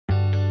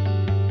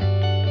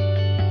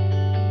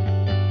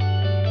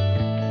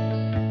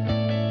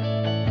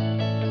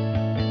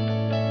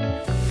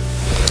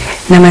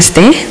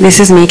Namaste, this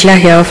is Mekhala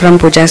here from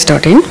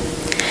poojas.in.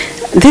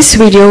 This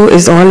video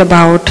is all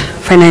about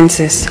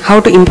finances, how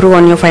to improve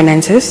on your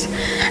finances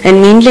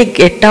and mainly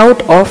get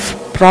out of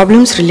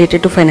problems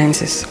related to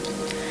finances.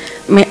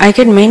 I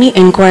get many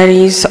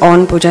inquiries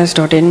on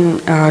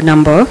poojas.in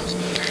number,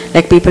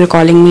 like people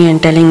calling me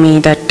and telling me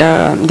that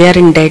they are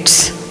in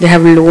debts, they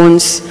have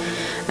loans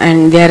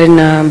and they are in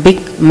a big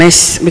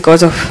mess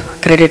because of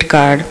credit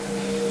card.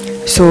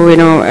 So,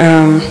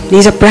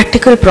 these are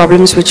practical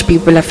problems which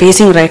people are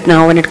facing right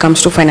now when it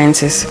comes to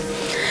finances.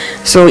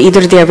 So, either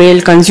they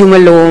avail consumer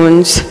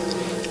loans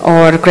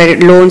or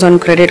credit loans on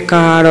credit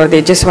card, or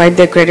they just swipe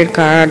their credit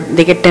card,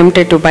 they get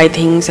tempted to buy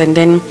things and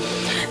then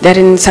they're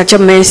in such a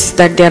mess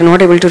that they are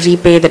not able to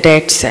repay the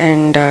debts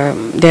and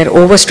they're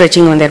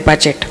overstretching on their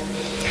budget.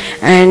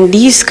 And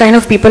these kind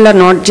of people are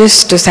not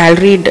just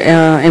salaried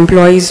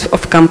employees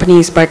of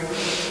companies, but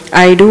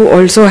I do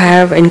also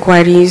have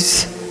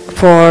inquiries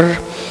for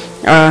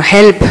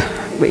help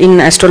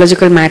in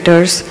astrological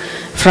matters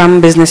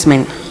from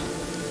businessmen.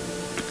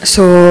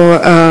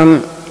 So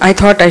I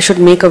thought I should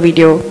make a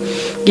video,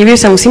 give you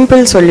some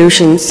simple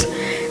solutions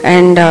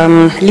and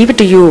leave it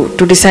to you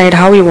to decide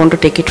how you want to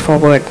take it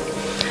forward.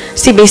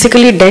 See,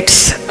 basically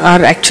debts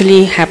are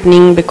actually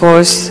happening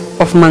because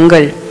of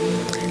Mangal.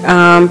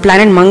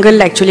 Planet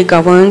Mangal actually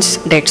governs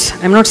debts.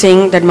 I'm not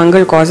saying that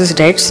Mangal causes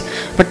debts,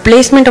 but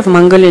placement of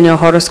Mangal in your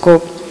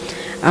horoscope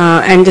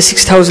and the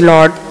 6th house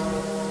lord,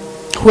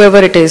 whoever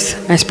it is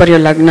as per your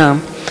lagna,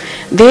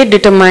 they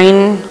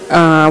determine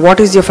what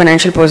is your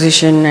financial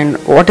position and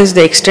what is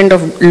the extent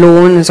of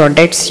loans or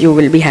debts you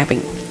will be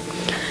having.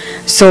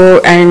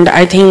 So, and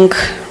I think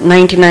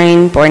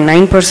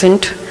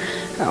 99.9%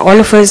 all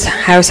of us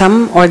have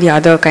some or the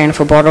other kind of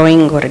a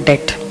borrowing or a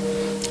debt.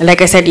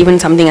 Like I said, even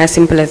something as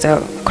simple as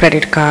a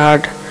credit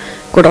card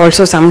could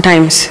also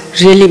sometimes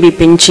really be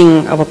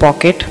pinching our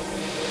pocket,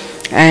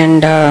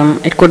 and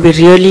it could be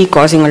really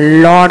causing a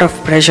lot of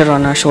pressure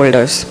on our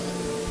shoulders.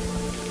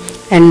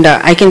 And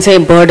I can say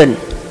burden.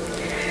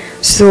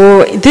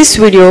 So this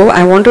video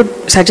I want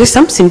to suggest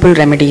some simple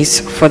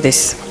remedies for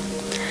this.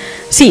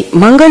 See,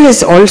 Mangal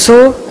is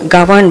also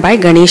governed by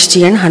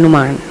Ganesha and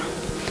Hanuman.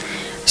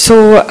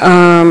 So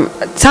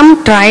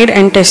some tried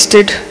and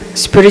tested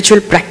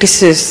spiritual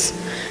practices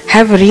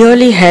have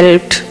really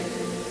helped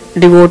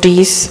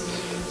devotees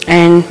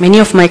and many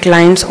of my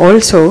clients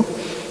also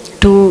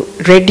to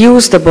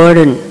reduce the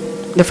burden,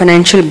 the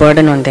financial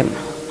burden on them.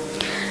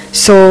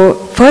 So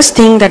first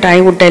thing that I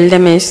would tell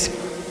them is,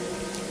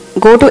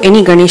 go to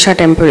any Ganesha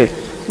temple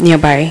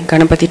nearby,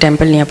 Ganapathi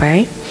temple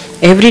nearby,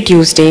 every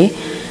Tuesday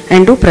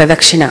and do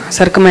pradakshina,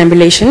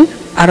 circumambulation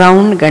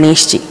around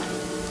Ganeshji.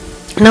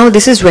 Now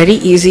this is very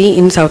easy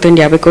in South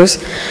India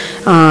because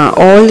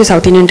all the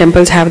South Indian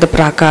temples have the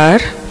prakar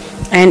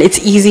and it's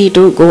easy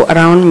to go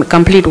around,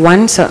 complete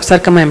one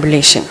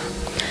circumambulation.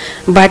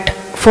 But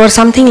for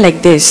something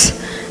like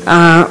this,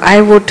 I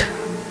would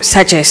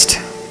suggest,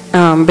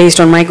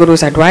 based on my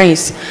guru's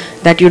advice,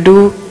 that you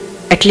do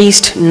at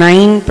least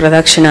 9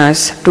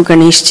 pradakshinas to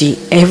Ganeshji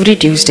every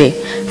Tuesday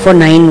for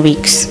 9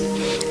 weeks.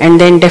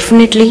 And then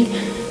definitely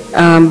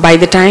by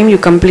the time you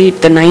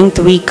complete the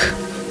 9th week,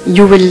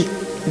 you will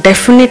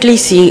definitely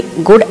see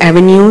good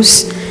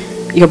avenues,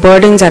 your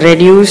burdens are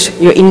reduced,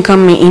 your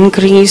income may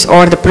increase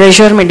or the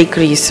pressure may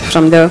decrease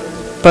from the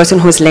person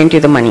who has lent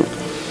you the money.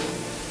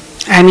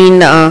 I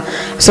mean,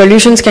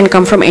 solutions can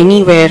come from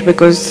anywhere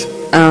because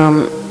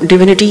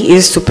divinity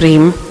is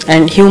supreme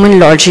and human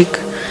logic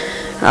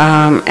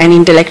and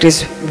intellect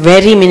is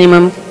very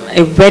minimum,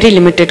 very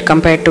limited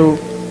compared to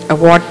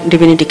what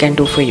divinity can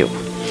do for you.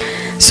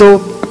 So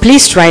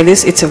please try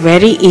this. It's a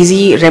very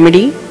easy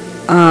remedy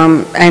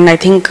and I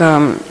think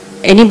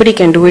anybody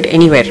can do it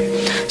anywhere.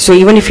 So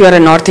even if you are a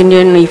North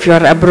Indian, if you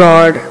are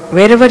abroad,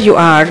 wherever you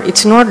are,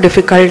 it's not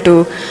difficult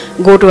to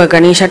go to a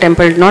Ganesha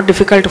temple, not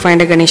difficult to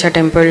find a Ganesha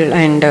temple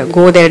and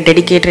go there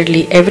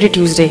dedicatedly every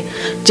Tuesday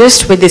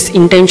just with this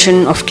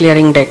intention of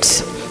clearing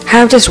debts.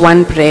 Have just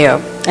one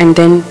prayer and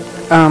then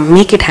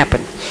make it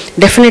happen.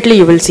 Definitely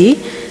you will see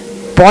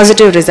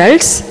positive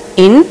results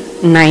in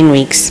 9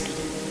 weeks.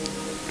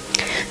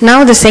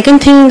 Now the second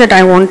thing that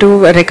I want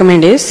to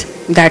recommend is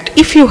that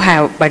if you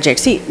have budget,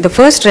 see, the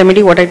first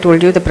remedy what I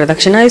told you, the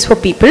pradakshina, is for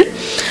people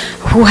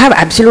who have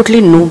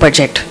absolutely no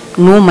budget,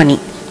 no money,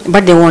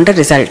 but they want a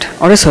result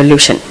or a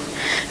solution.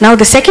 Now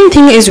the second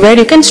thing is where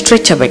you can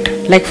stretch a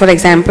bit, like for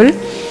example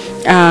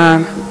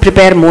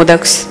prepare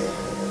modaks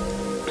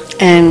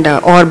and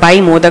or buy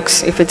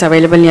modaks if it's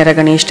available near a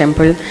Ganesh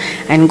temple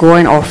and go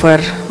and offer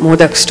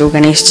modaks to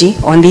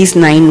Ganeshji on these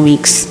 9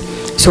 weeks.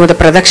 So the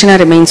pradakshina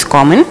remains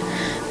common.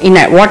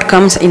 What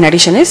comes in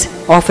addition is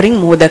offering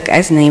modak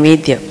as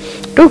naivedya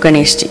to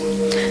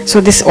Ganeshji.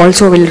 So this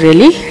also will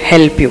really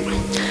help you.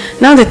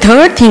 Now the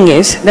third thing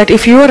is that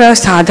if you are a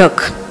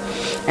sadhak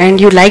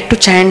and you like to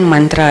chant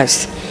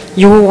mantras,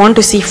 you want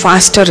to see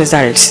faster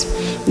results,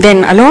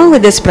 then along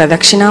with this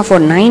pradakshina for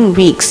 9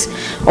 weeks,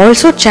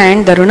 also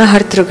chant the Runa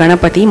Hartru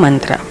Ganapathi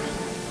mantra.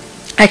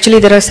 Actually,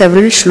 there are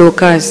several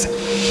shlokas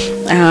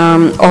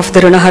of the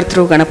Runa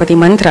Hartru Ganapathi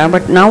mantra,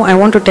 but now I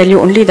want to tell you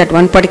only that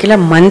one particular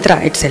mantra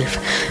itself,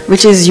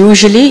 which is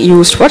usually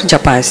used for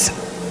japas.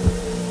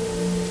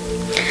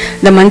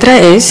 The mantra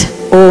is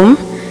Om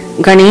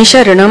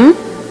Ganesha Runam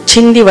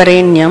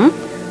Chindivarenyam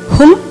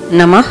Hum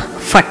Namah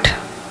Fat.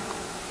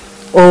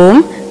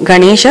 Om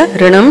Ganesha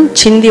Runam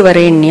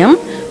Chindivarenyam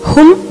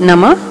Hum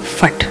Namah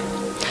Fat.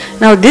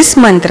 Now this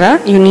mantra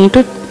you need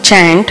to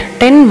chant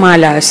 10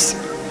 malas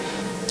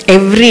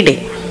every day.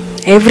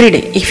 Every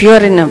day. If you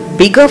are in a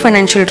bigger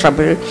financial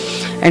trouble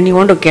and you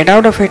want to get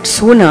out of it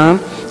sooner,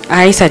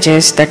 I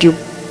suggest that you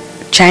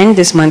chant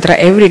this mantra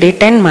every day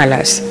 10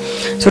 malas.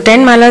 So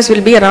 10 malas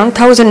will be around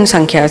 1000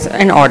 sankhyas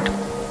and odd.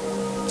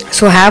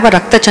 So have a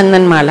Rakta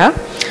Chandan mala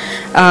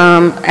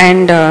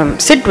and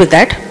sit with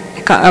that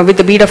with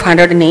the bead of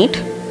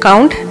 108.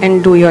 Count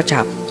and do your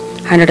jap.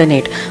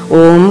 108.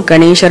 Om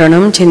Ganesha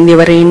Ranam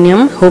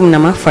Chindivarenyam Hum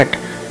Namah Fat.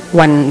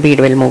 One bead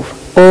will move.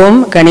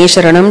 Om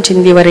Ganesha Ranam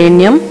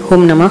Chindivarenyam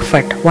Hum Namah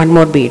Fat. One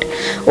more bead.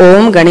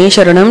 Om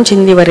Ganesha Ranam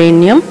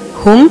Chindivarenyam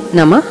Hum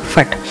Namah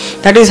Fat.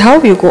 That is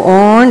how you go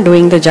on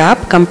doing the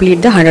jap,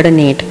 complete the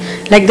 108.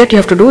 Like that you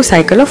have to do a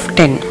cycle of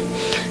 10.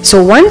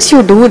 So once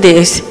you do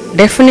this,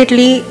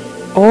 definitely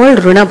all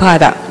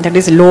runabhada, that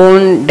is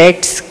loan,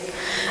 debts,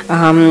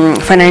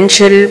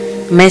 financial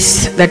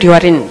mess that you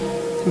are in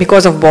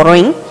because of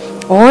borrowing,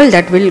 all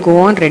that will go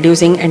on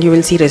reducing and you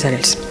will see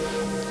results.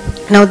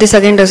 Now this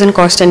again doesn't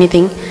cost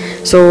anything.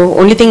 So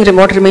only thing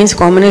what remains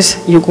common is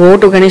you go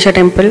to Ganesha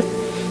temple,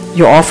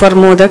 you offer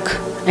modak,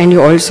 and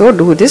you also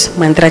do this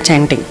mantra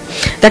chanting.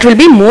 That will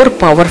be more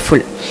powerful.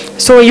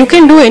 So you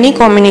can do any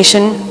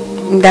combination,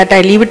 that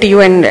I leave it to you,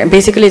 and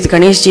basically it's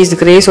Ganesh Ji's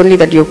grace only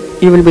that you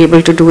will be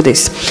able to do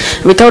this.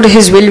 Without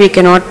his will we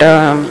cannot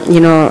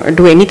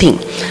do anything.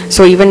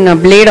 So even a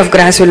blade of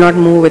grass will not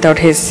move without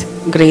his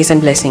grace and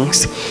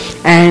blessings.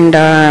 And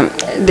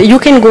you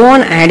can go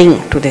on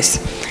adding to this.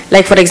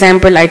 Like for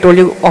example, I told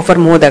you offer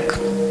modak.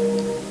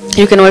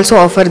 You can also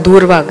offer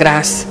durva,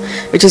 grass,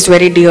 which is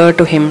very dear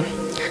to him.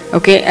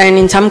 Okay, and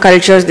in some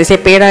cultures they say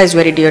peda is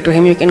very dear to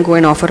him. You can go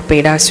and offer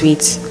peda,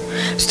 sweets.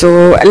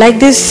 So like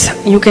this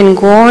you can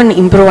go on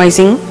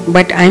improvising,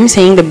 but I am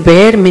saying the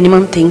bare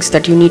minimum things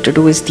that you need to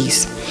do is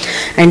these.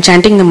 And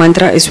chanting the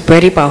mantra is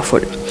very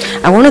powerful.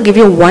 I want to give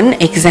you one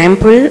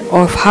example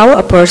of how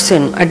a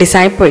person, a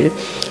disciple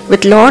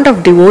with lot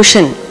of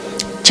devotion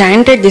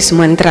chanted this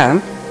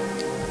mantra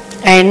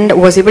and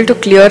was able to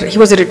clear. He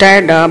was a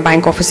retired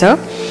bank officer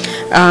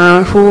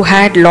who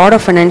had lot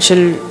of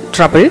financial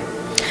trouble,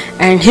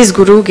 and his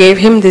guru gave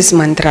him this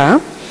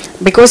mantra.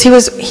 Because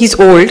he's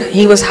old,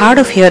 he was hard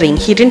of hearing,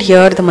 he didn't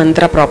hear the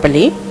mantra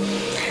properly.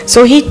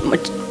 So he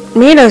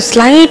made a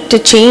slight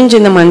change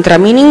in the mantra,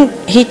 meaning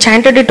he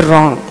chanted it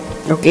wrong.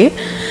 Okay,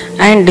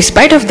 and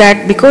despite of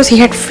that, because he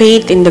had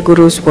faith in the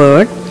Guru's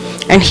word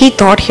and he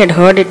thought he had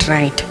heard it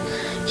right,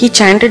 he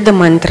chanted the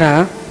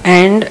mantra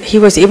and he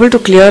was able to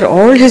clear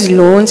all his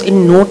loans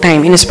in no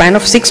time, in a span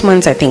of 6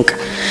 months I think,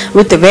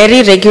 with a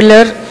very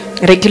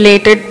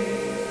regulated,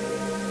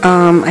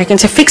 I can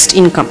say fixed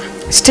income.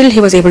 Still he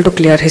was able to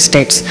clear his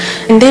debts.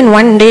 And then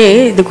one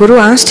day the Guru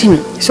asked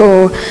him,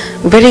 so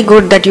very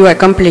good that you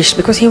accomplished,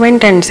 because he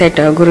went and said,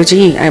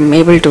 Guruji, I am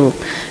able to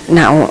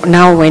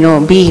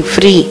now be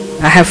free.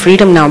 I have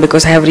freedom now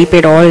because I have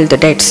repaid all the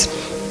debts.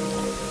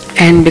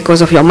 And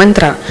because of your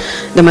mantra,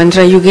 the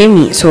mantra you gave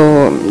me.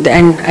 So,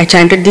 and I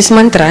chanted this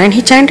mantra, and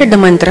he chanted the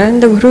mantra,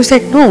 and the Guru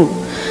said, no,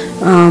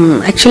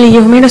 actually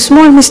you have made a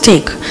small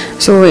mistake.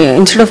 So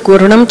instead of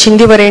Runam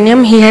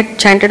Chindivarenyam, he had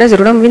chanted as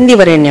Runam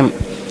Vindivarenyam.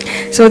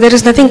 So there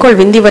is nothing called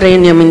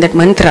Vindivarenyam in that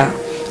mantra.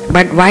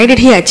 But why did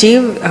he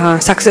achieve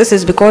success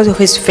is because of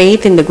his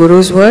faith in the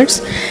Guru's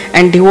words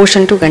and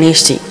devotion to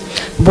Ganesh Ji.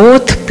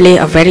 Both play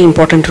a very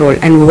important role.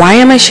 And why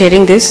am I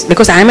sharing this?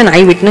 Because I am an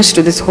eyewitness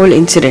to this whole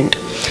incident.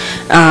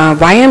 Why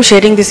I am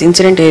sharing this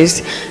incident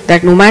is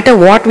that no matter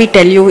what we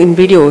tell you in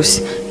videos,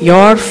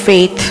 your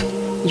faith,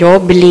 your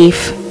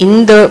belief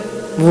in the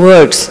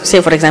words,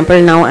 say for example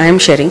now I am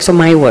sharing, so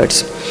my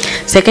words.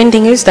 Second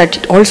thing is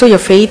that also your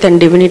faith in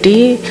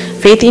divinity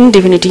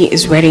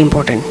is very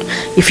important.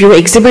 If you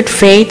exhibit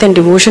faith and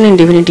devotion in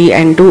divinity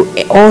and do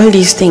all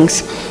these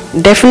things,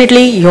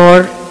 definitely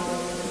your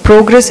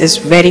progress is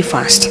very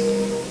fast.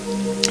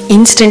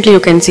 Instantly you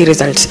can see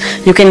results.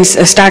 You can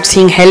start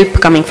seeing help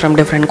coming from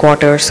different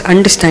quarters,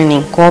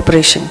 understanding,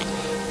 cooperation.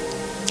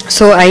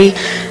 So I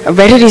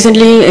very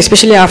recently,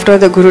 especially after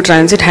the Guru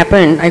transit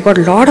happened, I got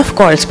a lot of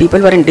calls.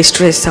 People were in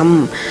distress.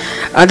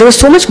 There was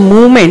so much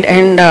movement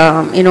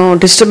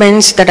and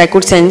disturbance that I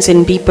could sense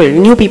in people,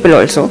 new people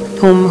also,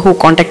 who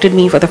contacted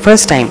me for the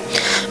first time.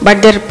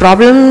 But their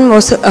problem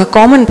was a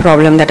common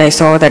problem that I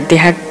saw, that they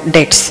had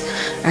debts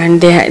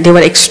and they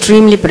were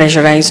extremely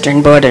pressurized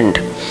and burdened.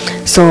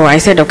 So I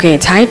said, okay,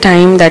 it's high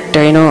time that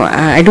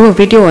I do a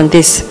video on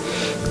this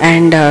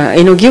and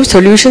give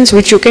solutions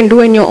which you can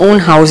do in your own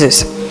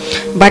houses.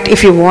 But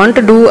if you want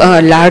to do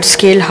a large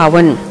scale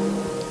havan,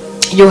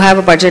 you have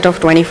a budget of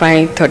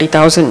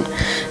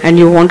 25-30,000 and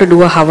you want to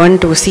do a havan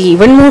to see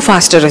even more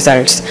faster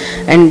results,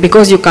 and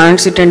because you can't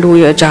sit and do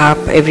your job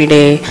every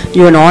day,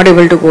 you are not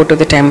able to go to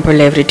the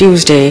temple every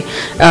Tuesday,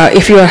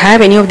 if you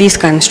have any of these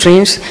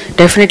constraints,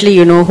 definitely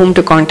you know whom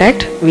to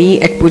contact. We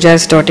at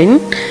poojas.in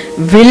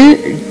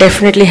will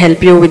definitely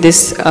help you with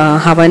this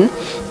havan.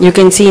 You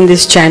can see in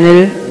this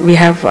channel we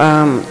have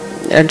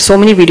so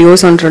many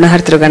videos on Runa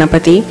Hartru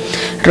Ganapathi,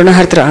 Runa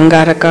Hartru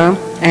Angaraka,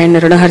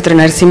 and Runa Hartru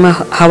Narsimha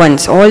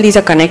Havans. All these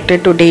are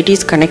connected to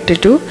deities,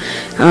 connected to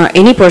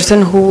any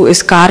person who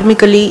is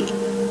karmically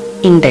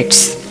in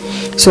debts.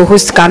 So who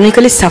is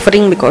karmically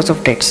suffering because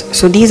of debts.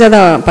 So these are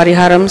the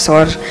pariharams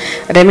or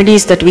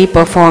remedies that we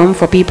perform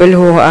for people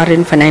who are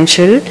in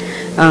financial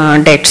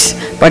debts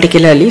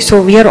particularly.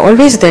 So we are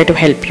always there to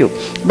help you.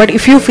 But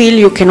if you feel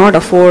you cannot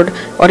afford,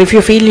 or if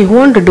you feel you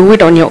want to do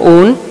it on your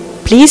own,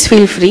 please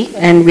feel free,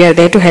 and we are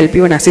there to help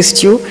you and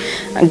assist you,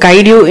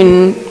 guide you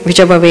in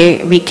whichever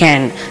way we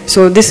can.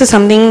 So this is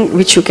something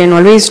which you can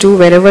always do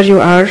wherever you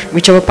are,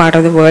 whichever part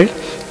of the world.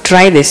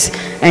 Try this,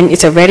 and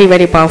it's a very,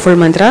 very powerful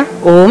mantra.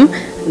 Om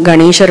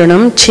Ganesha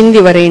Runam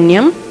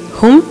Chindivarenyam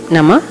Hum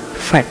Nama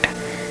Fat.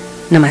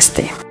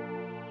 Namaste.